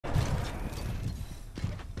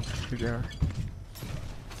Who's there?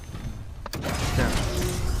 There.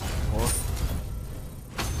 Or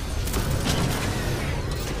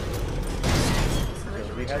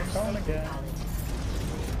We had phone again.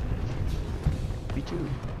 me too.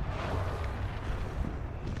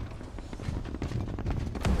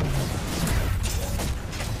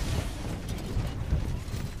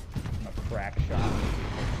 I'm a crack shot.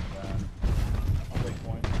 I'll take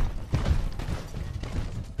point.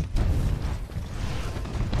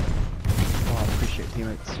 Oh, I appreciate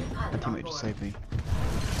teammates. That teammate just saved me.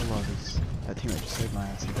 I love this. That teammate just saved my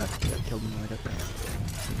ass. He got killed me right up there.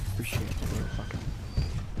 Appreciate it. Fucking.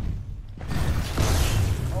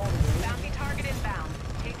 Bounty target inbound.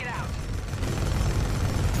 Take it out.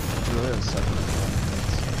 Really is such a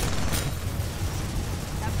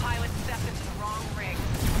That pilot stepped into the wrong ring.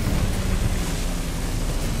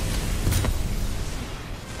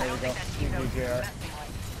 I There don't we think go. that team knows GG, what JR. they're messing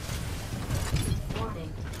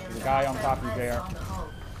with. There's a guy on top of JR.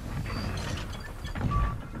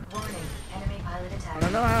 I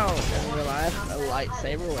don't know how in real life a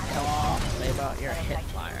lightsaber would help save out your hip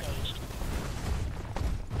fire.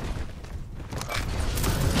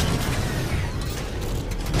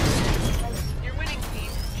 You're winning,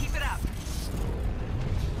 team. Keep it up.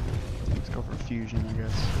 Let's go for fusion, I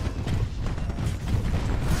guess.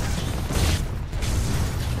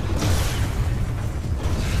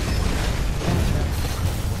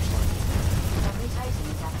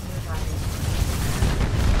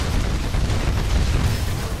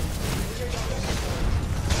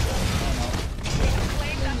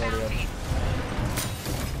 Claim that bounty.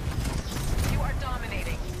 You are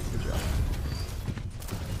dominating. Good job.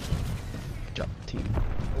 Good job, team.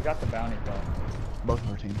 We got the bounty though. Both of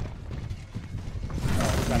our team.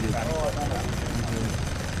 Oh, we got the bounty.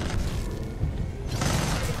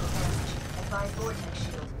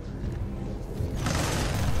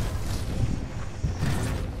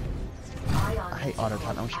 I hate auto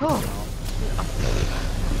time. I wish Oh.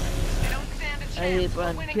 They don't stand a chance. I hate We're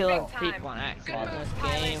when winning killing big time. people on accident Good in move, this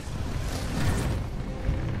pilot. game.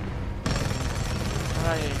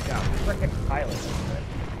 I got Frickin' pilot.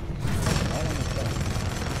 No one is done.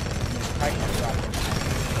 There's Titan dropping.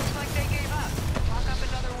 Looks like they gave up. Lock up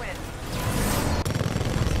another win.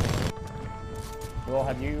 Will,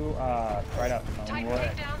 have you tried out Cone Titan War?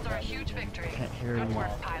 takedowns are a huge victory. Can't hear Good you.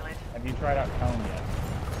 work, pilot. Have you tried out Cone yet?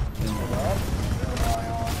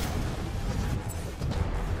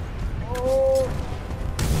 Oh!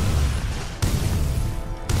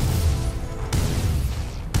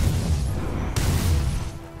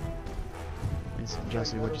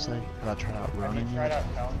 Jesse, what'd you say? Have I tried out Have running you tried yet?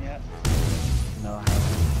 out Cone yet? No, I haven't.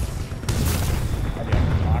 Have you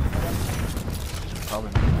ever talked to them?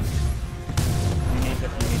 Probably not. You need to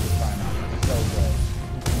try them out. It's so good.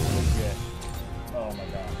 Legit. Oh my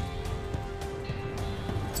god.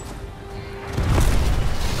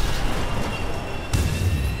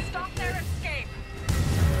 Stop their escape.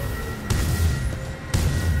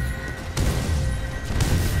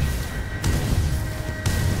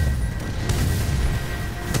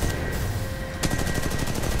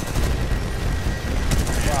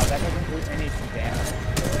 Wow, that doesn't do any damage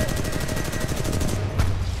to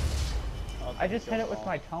it. I just hit it with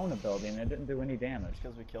my Cone ability and it didn't do any damage.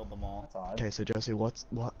 Because we killed them all. That's odd. Okay, so Jesse, what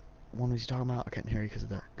one was you talking about? I couldn't hear you because of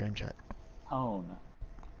the game chat. Cone.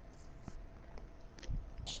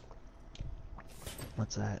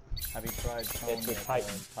 What's that? Have you tried Cone It's a with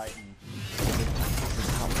Titan. Titan? Is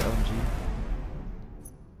it top LMG?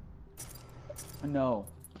 No.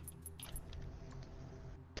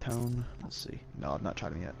 Tone? Let's see. No, I've not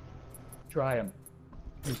tried him yet. Try him.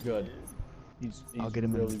 He's good. He's I'll get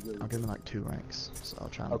him really in. good. I'll get him in like 2 ranks. So I'll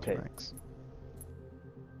try him Okay. in 2 ranks.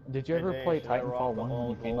 Did you ever Hey, play should I rock Titanfall the 1 when you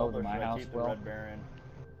old came gold over or to my should I house, keep the Will? Red Baron?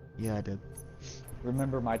 Yeah, I did.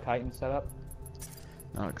 Remember my Titan setup?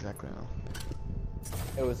 Not exactly, no.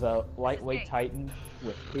 It was a lightweight Titan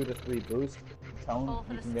with 2 to 3 boost. Tone, Full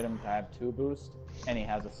for you the can get him to have 2 boost, and he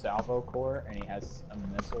has a salvo core, and he has some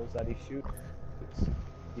missiles that he shoots.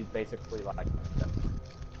 He's basically like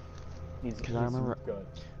he's I remember- good.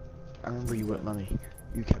 I remember you wouldn't let me.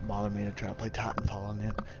 You kept bothering me to try to play Titanfall, and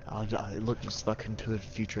then it looked just fucking too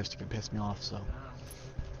futuristic and pissed me off. So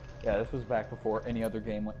Yeah, this was back before any other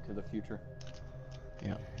game went to the future.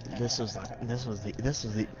 yeah, this was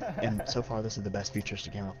the, and so far this is the best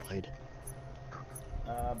futuristic game I've played.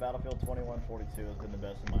 Battlefield 2142 has been the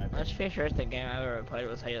best in my opinion. Most futuristic game I've ever played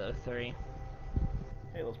was Halo 3.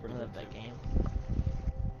 Halo's I pretty love good that too. game.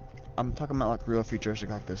 I'm talking about like real futuristic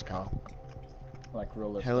like this, Kyle. Like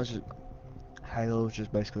realistic. Halo's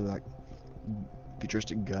just basically like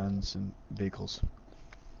futuristic guns and vehicles.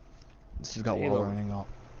 This has got wall Halo. running off.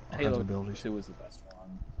 Halo abilities. 2 was the best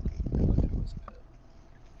one. Halo 2 was good.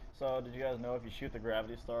 So, did you guys know if you shoot the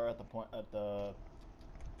gravity star at the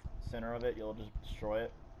center of it, you'll just destroy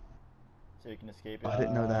it, so you can escape it? I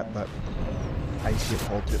didn't know that, but I used to get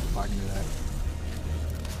pulled to it before I knew that.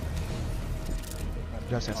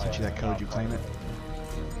 Justin, I sent you that code. You claim it?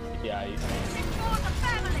 Yeah, you Did you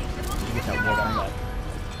get that war got thing? that.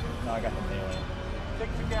 No, I got the melee.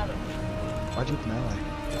 Stick together. Why'd you get the melee?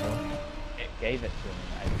 It gave it to me.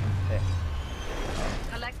 I didn't pick.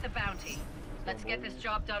 Collect the bounty. Let's get this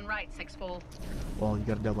job done right, 6-4. Well, you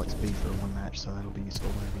got a double XP for one match, so that'll be useful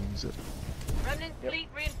whenever you use it. Remnant fleet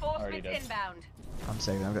Already reinforcements did. inbound. I'm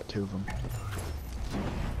saving. I've got 2 of them.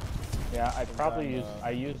 Yeah, I probably used. I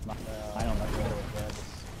used my. I don't know.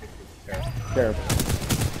 Terrible.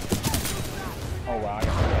 Oh wow. I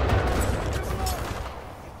got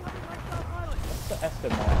What's the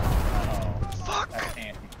estimate? Oh. Fuck! That's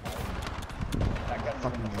anti. That got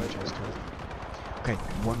Fucking glitches to it. Okay,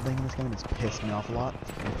 one thing in this game that's pissed me off a lot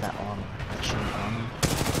is that armor. That shitty armor.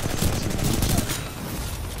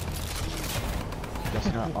 That's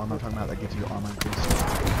not armor I'm talking about that gives you armor increase.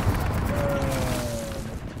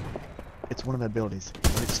 It's one of the abilities,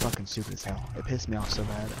 but it's fucking stupid as hell. It pissed me off so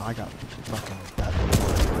bad. I got fucking that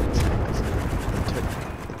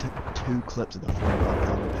it took 2 clips of the 45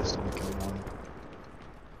 caliber pistol to kill one.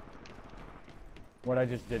 What I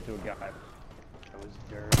just did to a guy. It was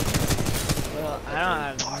dirty. Well, I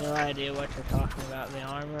don't have no idea what you're talking about. The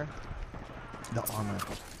armor. The armor.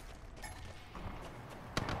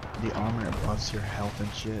 The armor buffs your health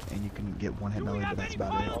and shit, and you can get one hit melee, but that's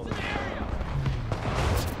about it.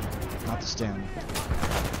 Not the stem.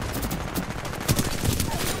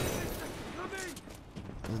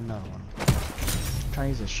 There's another one. Try to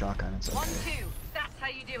use a shotgun, it's okay. 1-2. That's how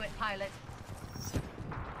you do it, pilot.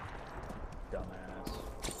 Dumbass.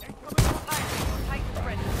 Pilot, Titan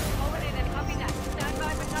sprint. Hold it in and copy that. Stand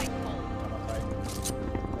by for Titanfall.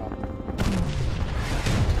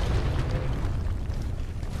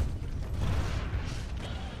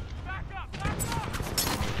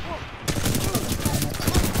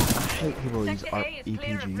 I hate people who use Sector A is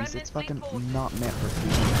clear of EPGs. It's remnant fucking fleet not meant for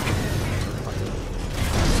people.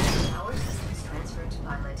 Power systems transferred to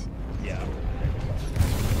pilot. Yeah.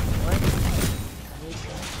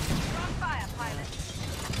 Strong fire, pilot.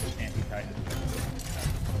 Anti-Titan.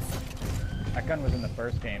 That gun was in the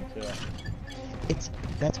first game too.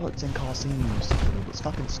 That's what's in Coliseum used to do. It's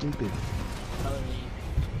fucking stupid.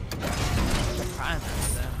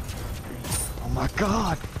 Oh my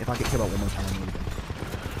god! If I get killed out one more time, I'm leaving.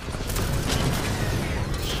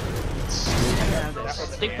 It's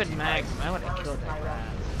stupid. Stupid mag. I would have killed that guy.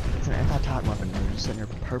 It's an anti-tank weapon, and you're just sitting there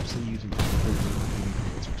purposely using it completely.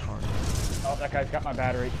 It's retarded. Oh, that guy's got my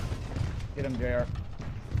battery. Get him, JR.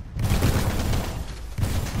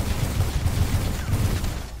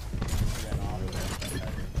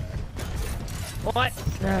 What?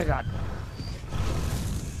 Oh god.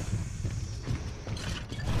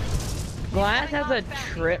 Glass has a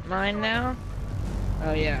trip mine now?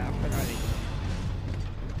 Oh yeah, I forgot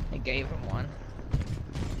it gave him one.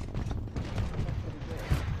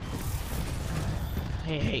 I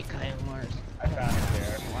hate claymores. I found it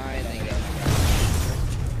there. Why they get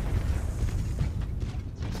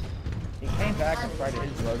He came back and tried to hit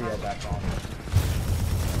his rodeo back on me.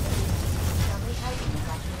 Friendly Titan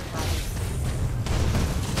attacking the body.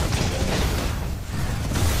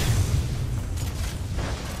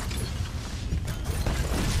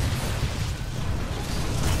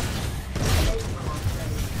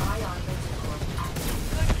 Ion laser core active.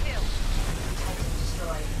 Good kill. Titan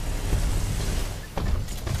destroyed.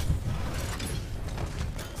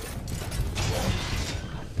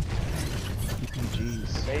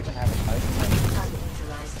 EPGs. They even have a Titan. Target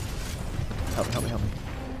neutralized. Help me, help me, help me.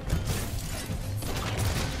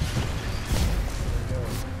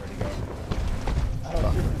 Where'd he go?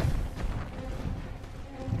 Fuck.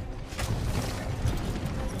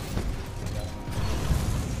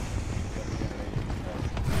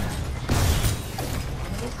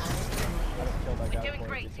 You're doing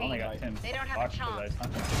great, Only team. got 10 They don't have a bucks for chance. that.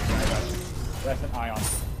 That's an ion.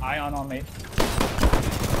 Ion on me.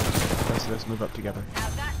 Let's move up together. Now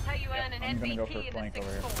that's how you earn an I'm gonna go for MVP in flank the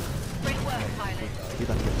over here. 6-4. Great work, pilot. You're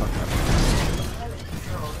about to get fucked up. Pilot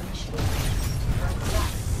control initiated. Friendly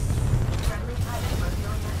back. Friendly Titan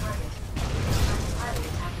revealing their target. Friendly pilot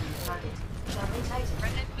attacking the target. Friendly Titan.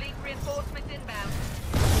 Remnant fleet reinforcements inbound.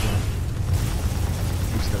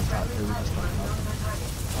 Who's gonna top Friendly who? pilot Just fucking revealing up. their target.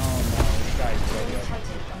 Oh no, this guy's Friendly rodeo.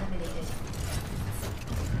 Titan eliminated.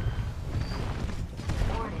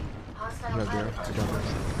 Warning. Hostile Go, pilot Garrett. on Go, board.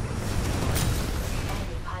 Garrett.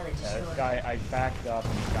 Enemy pilot Yeah, this guy, I backed up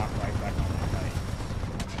and he got right back on the fight.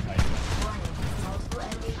 Warning, multiple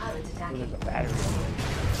enemy pilots Ooh, attacking. there's a battery over there.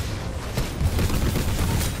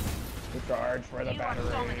 The charge for the You are battery.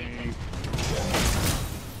 dominating.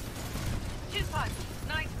 2 punch.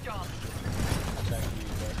 Nice job. Thank you,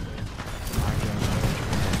 Dexter.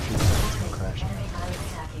 Crashing. Enemy pilot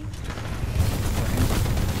attacking.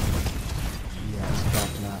 Yeah, it's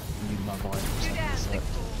dropping out. Need my volume. You down, Set. 6-4.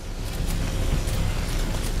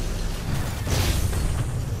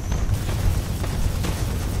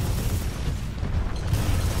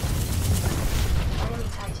 Enemy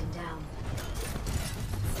Titan down.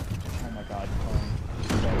 Oh my god.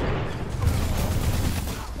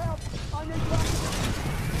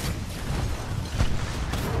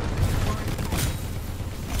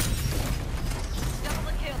 Double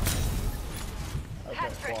the kill. That's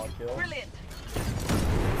Hat a trick. quad kill. Brilliant.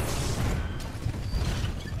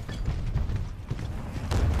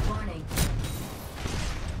 Warning.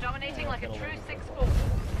 Dominating like a kill true him. 6-4.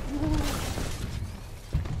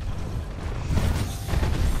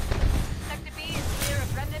 Sector B is clear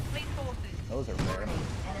of remnant fleet forces. Those are rare. Warning,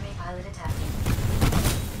 enemy pilot attacking.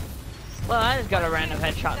 Well, I just got a random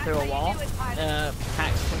headshot through a wall.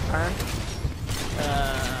 Hacks confirmed.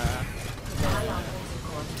 Ion laser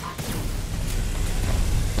core active.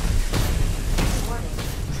 Warning.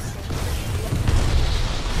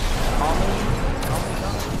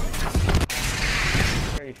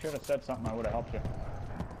 Here, you should have said something, I would have helped you.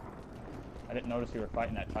 I didn't notice you were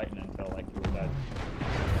fighting that Titan until, like, you were dead.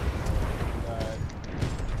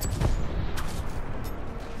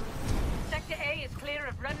 Sector A is clear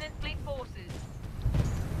of remnant fleet forces. I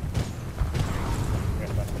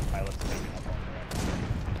guess that's the pilot's taking up on the right.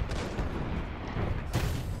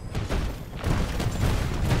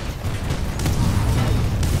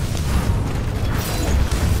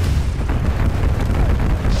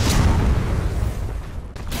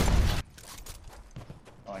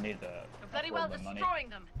 Oh, I need to You're bloody well upload the money. destroying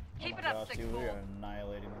them. Keep Oh it my up, gosh, dude, we 6-4. are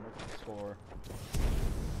annihilating them. Look at the score.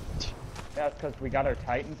 Yeah, it's because we got our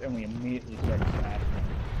Titans and we immediately started smashing them.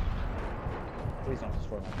 Please don't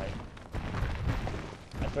destroy my Titan.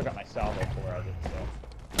 I still got my salvo core as it, so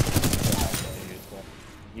that's really useful.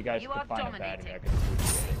 You guys You could are find a dominating. battery, I could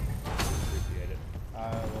appreciate it.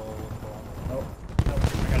 I will look for them. Nope. Nope.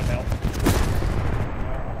 I got a belt.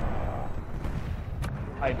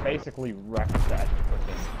 I basically wrecked that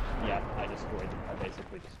freaking. Yeah, I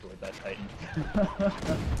basically destroyed that Titan.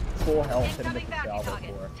 Full health hit him with Incoming the bounty salvo target.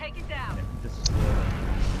 core. Take it down. It destroyed him.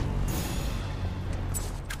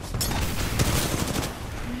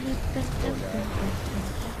 Poor guy.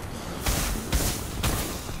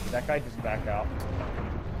 Did that guy just back out?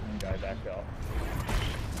 One guy backed out.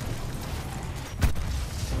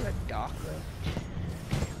 a doctor.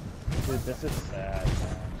 Dude, this is sad,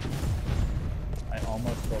 man. I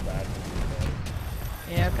almost feel bad for you guys.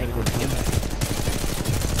 Yeah, I think we'll give it.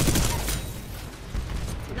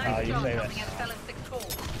 Nice you job say coming that. out felon 6-4.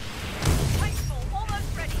 Titanfall almost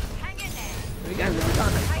ready. Hang in there. We got this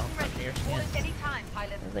on the Titan phone ready. here. Call it any time,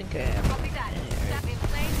 pilot. I think I am. Copy that. Step in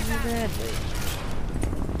plane to battle. Badly.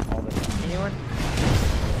 All the time. Anyone?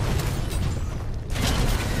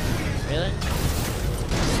 Really?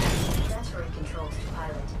 Transferring controls to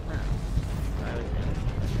pilot. I was in.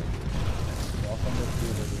 Welcome to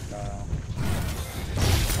puberty, Kyle.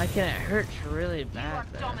 I can, it hurts really You bad are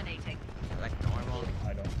though. dominating. Like normal.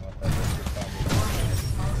 I don't know if that's what you're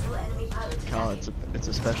Multiple enemy pilots Kyle, attacking. it's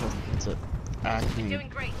a special, it's a acne, Doing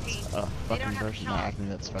great, team. a They fucking don't have a version of chance. acne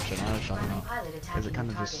that's special. Now it's talking Friendly about, pilot because attacking it kind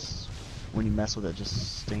the of target. just, when you mess with it,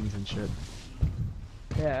 just stings and shit.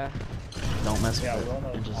 Yeah. Don't mess Yeah, with Will it,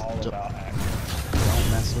 knows and just all about acne. don't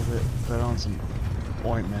mess with it. Put on some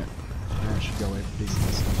ointment, and it should go away pretty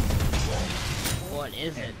easy. What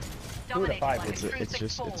is it? Dominating five, like a It's true it's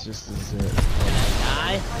just 6-4. it's just as it.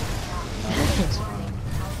 Die? It's fine.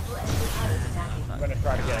 Multiple enemy pilots attacking. I'm gonna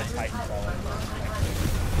try to get a Friendly Titanfall pilot in. alongside pilot.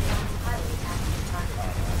 Friendly pilot attacking the target.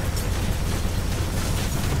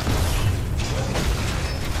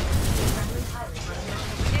 Friendly pilot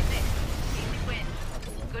running Hit it. Easy win.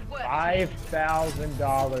 Good work.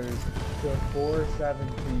 $5,000 to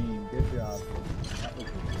 417. Good job. That was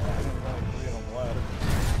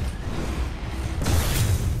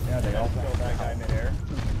yeah, they all Kill that guy midair.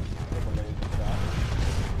 Take a laser shot.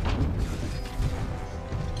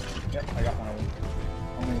 Yep, I got one of them.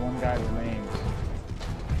 Only one guy remains.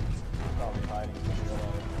 Probably hiding in the middle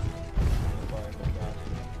of it.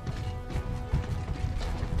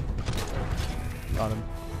 Got him.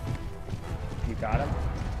 You got him?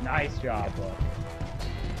 Nice job, bud.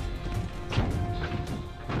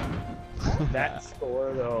 That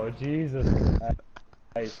score, though, Jesus.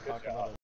 I Nice. Talk about it.